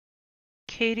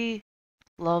Katie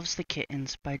Loves the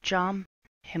Kittens by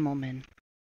Himmelman.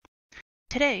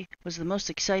 Today was the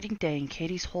most exciting day in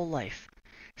Katie's whole life.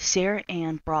 Sarah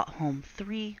Ann brought home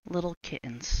 3 little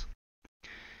kittens.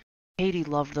 Katie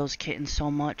loved those kittens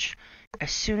so much. As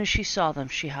soon as she saw them,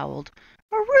 she howled,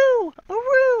 "Aroo!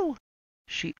 Aroo!"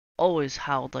 She always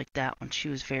howled like that when she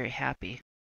was very happy.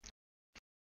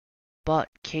 But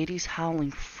Katie's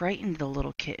howling frightened the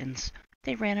little kittens.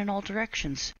 They ran in all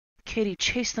directions. Katie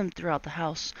chased them throughout the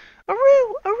house.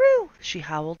 "Aroo! Aroo!" she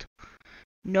howled.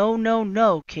 "No, no,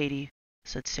 no, Katie,"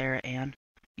 said Sarah Ann.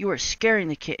 "You are scaring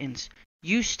the kittens.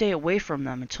 You stay away from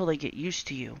them until they get used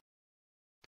to you."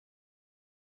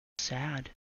 Sad.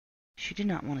 She did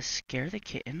not want to scare the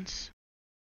kittens.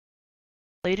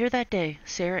 Later that day,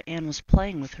 Sarah Ann was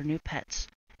playing with her new pets.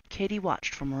 Katie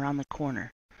watched from around the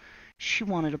corner. She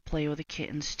wanted to play with the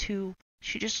kittens too.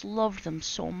 She just loved them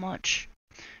so much.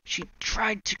 She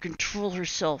tried to control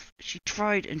herself. She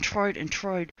tried and tried and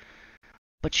tried,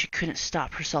 but she couldn't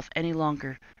stop herself any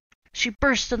longer. She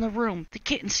burst in the room. The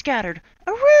kittens scattered.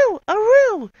 "Aroo!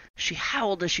 Aroo!" she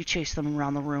howled as she chased them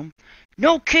around the room.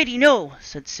 "No, Katie, no!"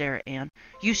 said Sarah Ann.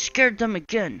 "You scared them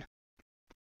again."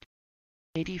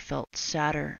 Katie felt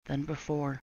sadder than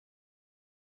before.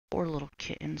 Poor little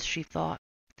kittens, she thought.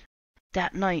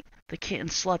 That night, the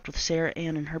kittens slept with Sarah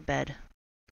Ann in her bed.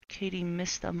 Katie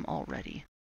missed them already.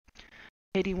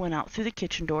 Katie went out through the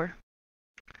kitchen door.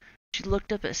 She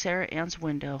looked up at Sarah Ann's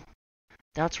window.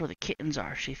 "That's where the kittens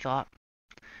are," she thought.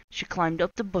 She climbed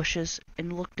up the bushes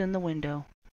and looked in the window.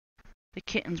 The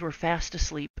kittens were fast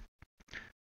asleep.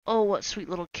 "Oh, what sweet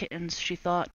little kittens," she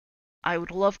thought. "I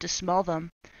would love to smell them."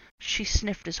 She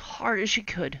sniffed as hard as she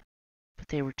could, but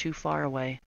they were too far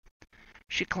away.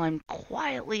 She climbed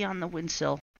quietly on the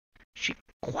windowsill. She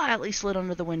quietly slid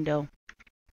under the window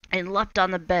and leapt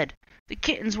on the bed. The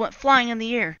kittens went flying in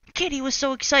the air. Katie was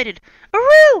so excited.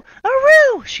 "Aroo!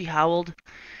 Aroo!" she howled.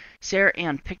 Sarah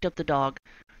Ann picked up the dog.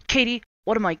 "Katie,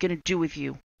 what am I going to do with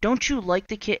you? Don't you like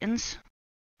the kittens?"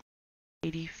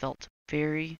 Katie felt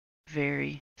very,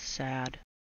 very sad.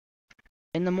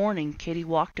 In the morning, Katie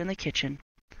walked in the kitchen.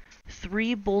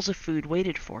 3 bowls of food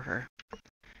waited for her.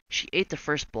 She ate the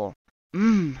first bowl.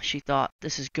 She thought,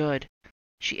 "this is good."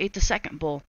 She ate the second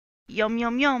bowl. "Yum,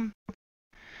 yum, yum,"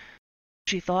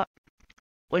 she thought.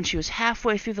 When she was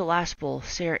halfway through the last bowl,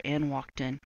 Sarah Ann walked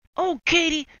in. "Oh,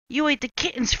 Katie, you ate the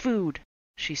kittens' food,"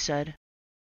 she said.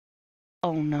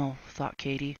 Oh no, thought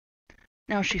Katie.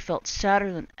 Now she felt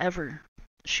sadder than ever.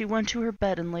 She went to her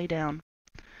bed and lay down.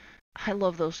 "I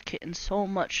love those kittens so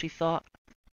much," she thought.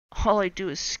 "All I do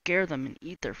is scare them and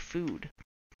eat their food."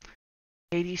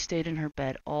 Katie stayed in her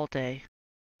bed all day.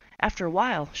 After a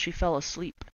while, she fell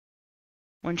asleep.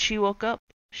 When she woke up,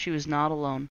 she was not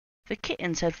alone. The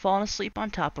kittens had fallen asleep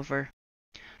on top of her.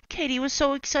 Katie was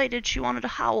so excited she wanted to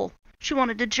howl. She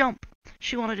wanted to jump.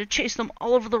 She wanted to chase them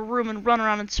all over the room and run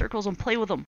around in circles and play with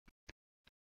them.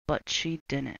 But she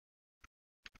didn't.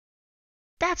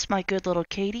 "That's my good little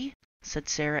Katie," said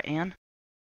Sarah Ann.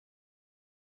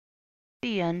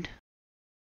 The end.